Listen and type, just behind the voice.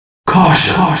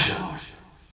Caution.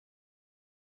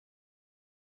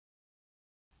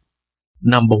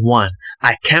 Number 1.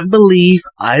 I can't believe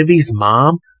Ivy's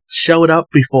mom showed up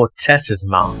before Tess's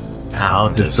mom. How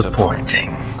disappointing.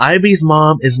 Ivy's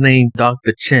mom is named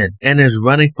Dr. Chen and is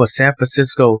running for San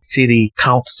Francisco City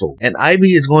Council. And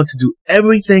Ivy is going to do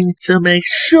everything to make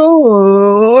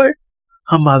sure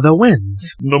her mother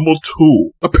wins. Number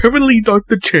 2. Apparently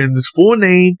Dr. Chen's full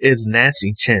name is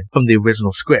Nancy Chen from the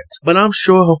original script. But I'm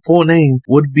sure her full name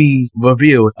would be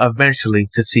revealed eventually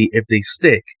to see if they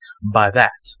stick by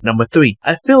that. Number 3.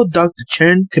 I feel Dr.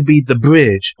 Chen could be the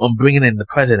bridge on bringing in the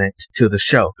president to the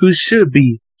show, who should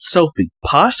be Sophie.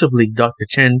 Possibly Dr.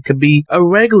 Chen could be a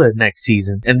regular next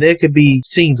season, and there could be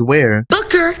scenes where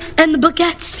Booker and the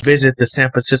Bookettes visit the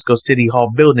San Francisco City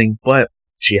Hall building, but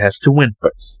she has to win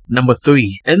first. Number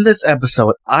 3. In this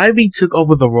episode, Ivy took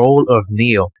over the role of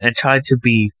Neil and tried to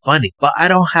be funny. But I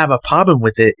don't have a problem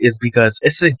with it is because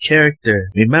it's in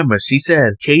character. Remember, she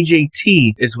said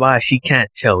KJT is why she can't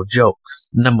tell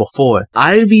jokes. Number 4.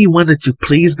 Ivy wanted to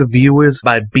please the viewers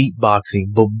by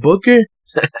beatboxing, but Booker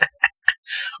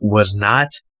was not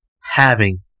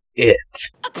having it.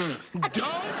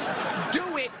 Don't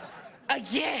do it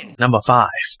again. Number 5.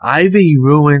 Ivy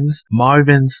ruins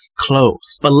Marvin's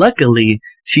clothes, but luckily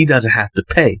she doesn't have to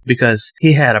pay because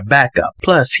he had a backup.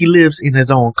 Plus, he lives in his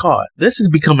own car. This is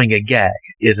becoming a gag,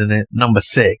 isn't it? Number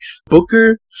 6.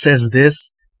 Booker says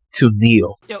this to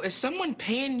Neil. Yo, is someone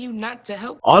paying you not to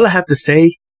help? All I have to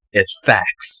say is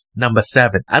facts. Number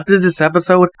 7. After this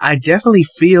episode, I definitely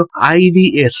feel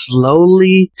Ivy is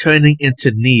slowly turning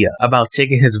into Nia about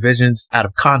taking his visions out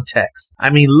of context. I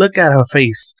mean, look at her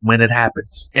face when it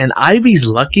happens. And Ivy's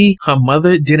lucky her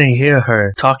mother didn't hear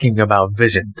her talking about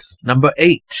visions. Number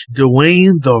 8.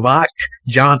 Dwayne "The Rock"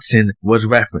 Johnson was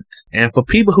referenced. And for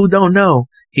people who don't know,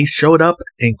 he showed up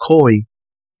in Corey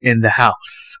in the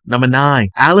house. Number 9.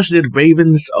 Alice did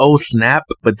Raven's "Oh Snap,"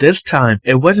 but this time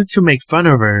it wasn't to make fun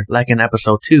of her like in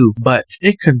episode 2, but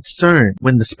it concerned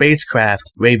when the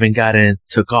spacecraft Raven got in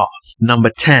took off. Number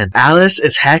 10. Alice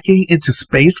is hacking into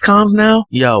space comms now?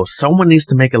 Yo, someone needs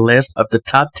to make a list of the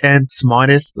top 10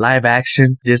 smartest live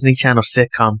action Disney Channel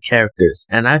sitcom characters,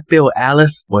 and I feel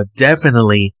Alice will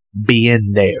definitely be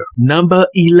in there. Number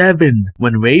 11.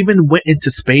 When Raven went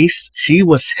into space, she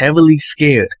was heavily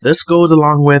scared. This goes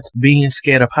along with being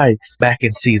scared of heights back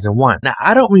in season 1. Now,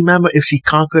 I don't remember if she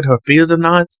conquered her fears or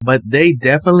not, but they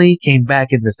definitely came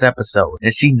back in this episode,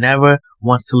 and she never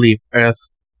wants to leave Earth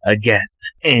again.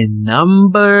 And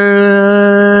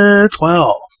number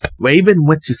 12. Raven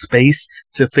went to space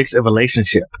to fix a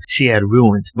relationship she had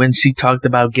ruined when she talked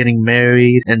about getting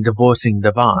married and divorcing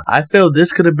Devon. I feel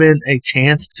this could have been a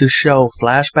chance to show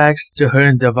flashbacks to her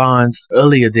and Devon's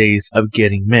earlier days of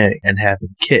getting married and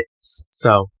having kids.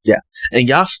 So, yeah. And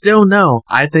y'all still know,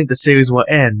 I think the series will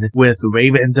end with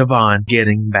Raven and Devon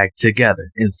getting back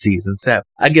together in season 7.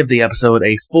 I give the episode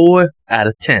a 4 out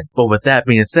of 10. But with that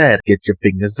being said, get your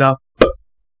fingers up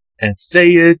and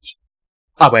say it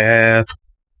with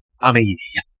me.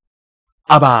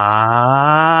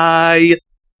 Bye.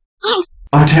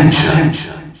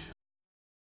 Attention.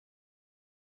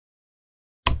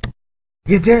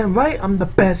 You're damn right I'm the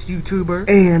best YouTuber.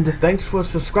 And thanks for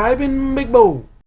subscribing, Big Bo.